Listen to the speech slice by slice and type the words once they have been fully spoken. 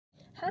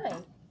Hi,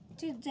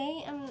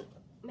 today I'm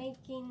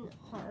making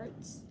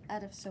hearts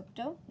out of soap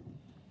dough.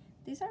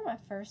 These are my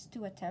first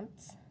two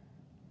attempts.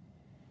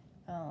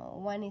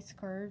 One is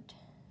curved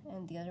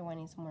and the other one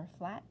is more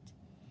flat.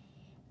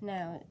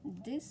 Now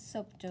this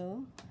soap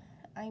dough,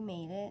 I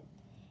made it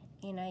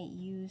and I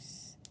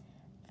use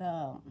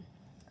the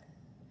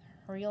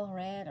real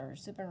red or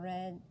super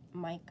red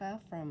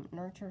mica from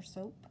Nurture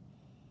Soap.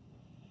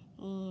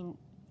 And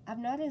I've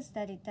noticed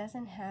that it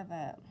doesn't have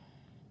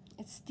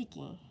it's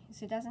sticky,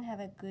 so it doesn't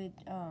have a good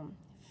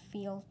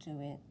feel to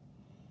it.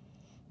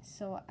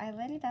 So I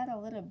let it out a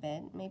little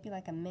bit, maybe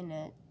like a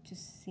minute, to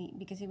see,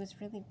 because it was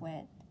really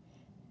wet,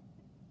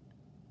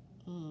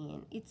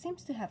 and it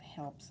seems to have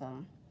helped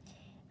some.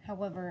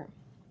 However,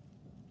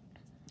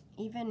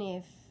 even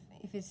if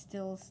it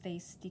still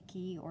stays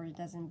sticky or it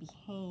doesn't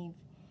behave,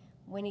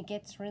 when it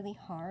gets really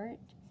hard,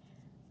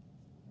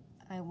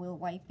 I will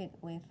wipe it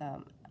with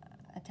a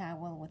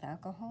towel with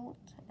alcohol,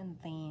 and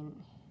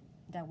then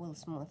that will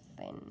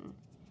smoothen.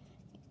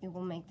 It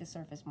will make the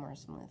surface more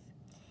smooth.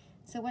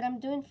 So what I'm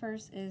doing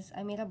first is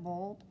I made a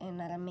bowl and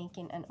now I'm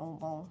making an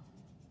oval.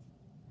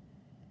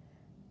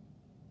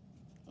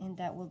 And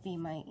that will be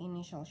my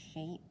initial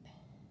shape.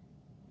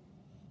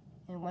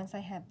 And once I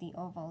have the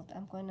oval,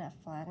 I'm going to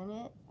flatten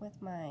it with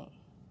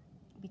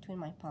between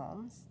my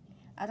palms.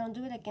 I don't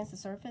do it against the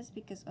surface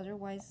because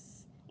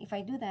otherwise, if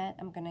I do that,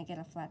 I'm going to get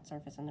a flat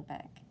surface on the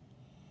back.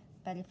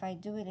 But if I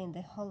do it in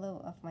the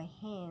hollow of my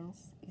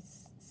hands, it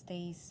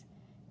stays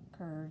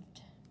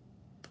curved.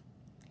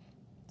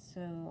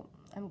 So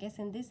I'm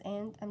guessing this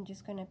end, I'm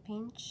just gonna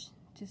pinch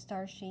to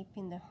start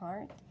shaping the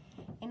heart.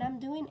 And I'm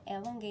doing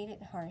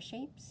elongated heart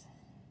shapes,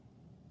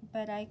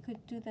 but I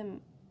could do them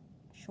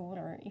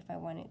shorter if I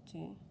wanted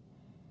to.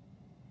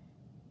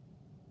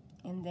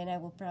 And then I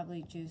will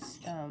probably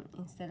just,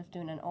 instead of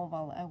doing an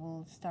oval, I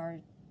will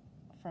start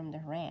from the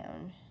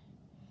round.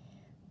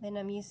 Then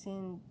I'm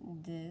using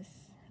this.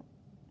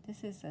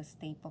 This is a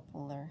staple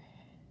puller,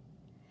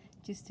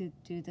 just to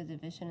do the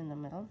division in the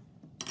middle.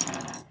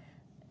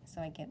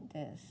 So I get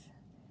this.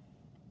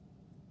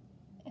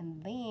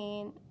 And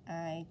then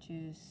I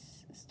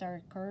just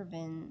start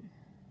curving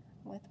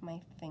with my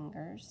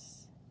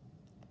fingers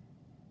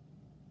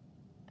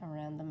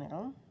around the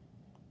middle.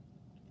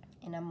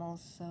 And I'm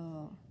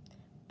also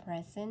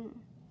pressing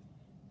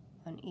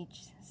on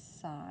each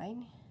side.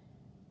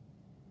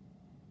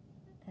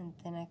 And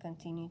then I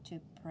continue to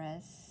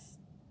press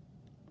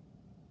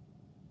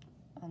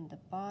on the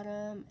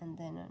bottom and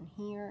then on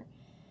here.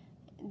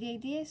 The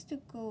idea is to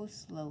go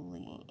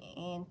slowly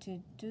and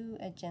to do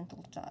a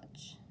gentle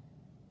touch,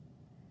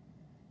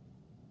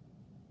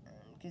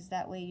 because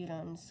that way you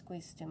don't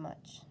squeeze too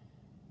much.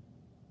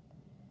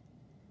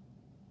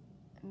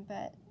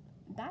 But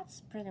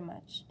that's pretty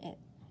much it.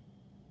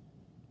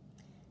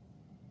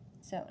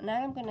 So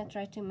now I'm gonna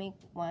try to make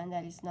one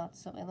that is not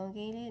so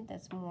elongated,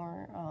 that's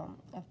more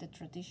of the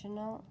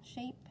traditional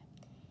shape.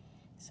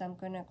 So I'm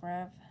gonna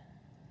grab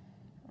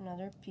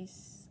another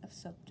piece of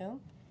soap dough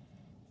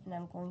and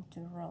I'm going to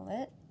roll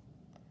it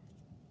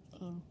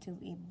into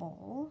a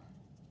bowl.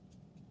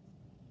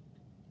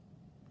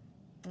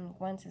 And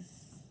once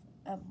it's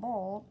a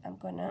bowl, I'm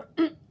gonna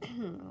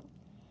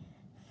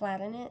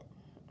flatten it,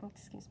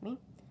 excuse me,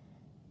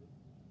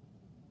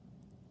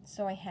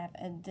 so I have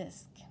a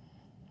disc.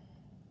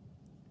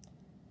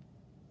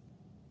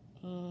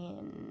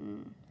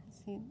 And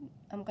see,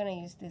 I'm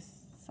gonna use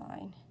this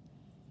side.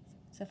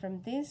 So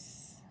from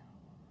this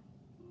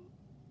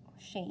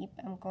shape,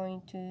 I'm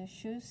going to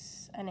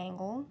choose an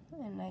angle,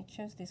 and I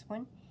chose this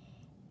one.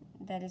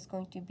 That is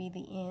going to be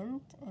the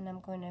end, and I'm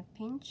going to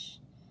pinch,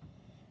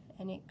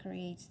 and it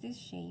creates this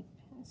shape.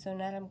 So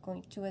now I'm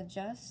going to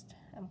adjust.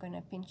 I'm going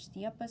to pinch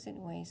the opposite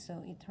way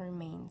so it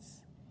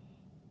remains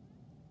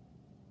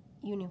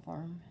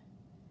uniform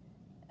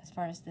as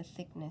far as the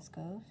thickness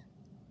goes.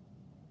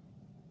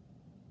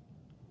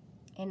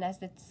 And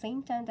at the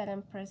same time that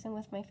I'm pressing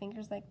with my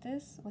fingers like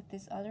this, with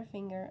this other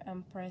finger,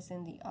 I'm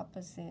pressing the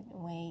opposite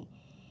way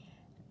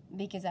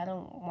because I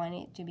don't want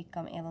it to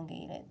become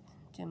elongated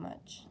too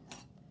much.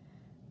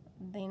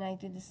 Then I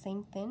do the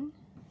same thing.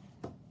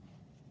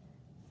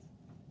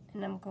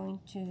 And I'm going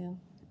to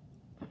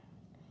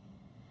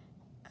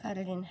cut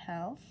it in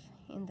half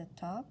in the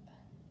top,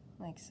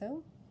 like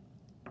so.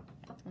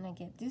 And I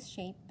get this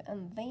shape,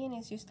 and then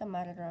it's just a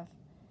matter of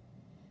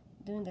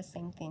doing the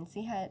same thing.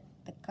 See how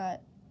the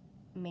cut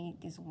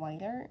made this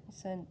wider?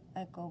 So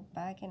I go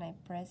back and I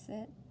press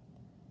it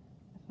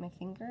with my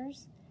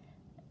fingers,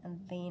 and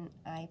then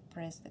I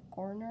press the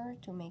corner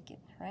to make it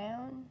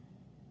round.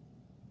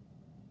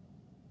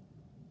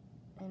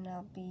 And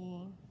I'll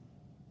be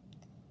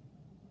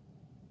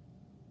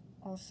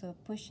also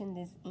pushing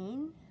this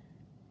in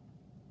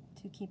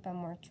to keep a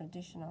more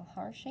traditional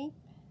heart shape.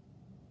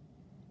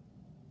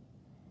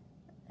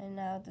 And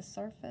now the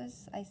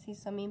surface, I see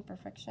some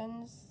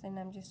imperfections and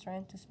I'm just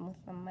trying to smooth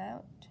them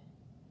out.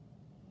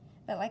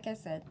 But like I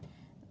said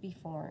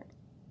before,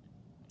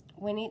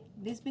 when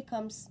this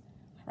becomes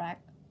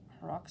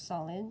rock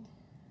solid,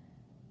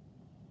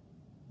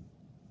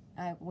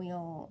 I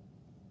will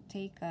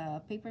take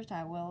a paper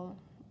towel,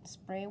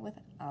 spray it with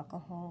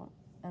alcohol,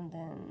 and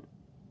then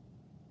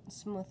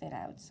smooth it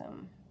out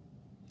some.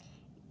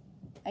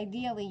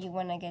 Ideally, you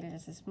want to get it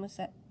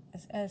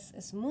as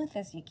smooth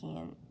as you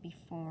can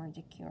before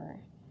the cure.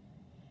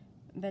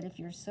 But if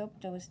your soap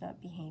dough is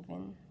not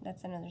behaving,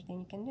 that's another thing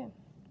you can do.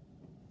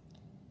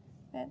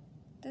 But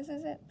this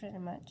is it pretty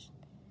much.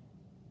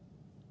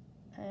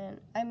 And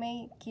I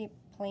may keep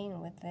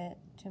playing with it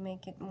to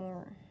make it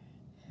more.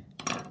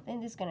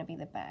 And this is gonna be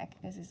the back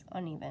because it's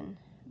uneven,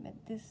 but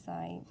this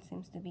side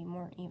seems to be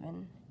more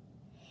even.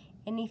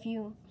 And if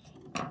you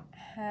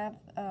have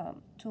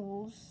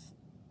tools,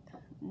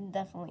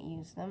 definitely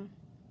use them.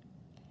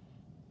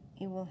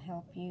 It will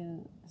help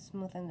you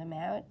smoothen them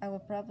out. I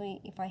would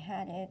probably, if I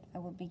had it, I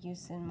would be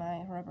using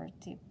my rubber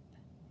tip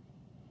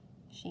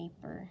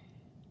shaper.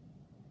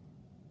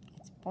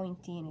 It's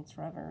pointy and it's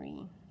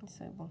rubbery,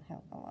 so it will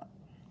help a lot.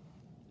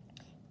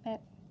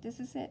 But this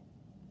is it.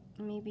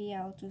 Maybe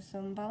I'll do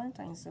some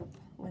Valentine soap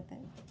with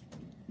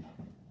it.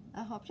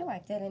 I hope you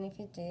liked it, and if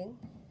you did,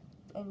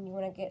 and you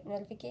want to get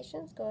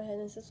notifications, go ahead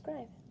and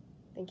subscribe.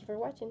 Thank you for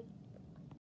watching.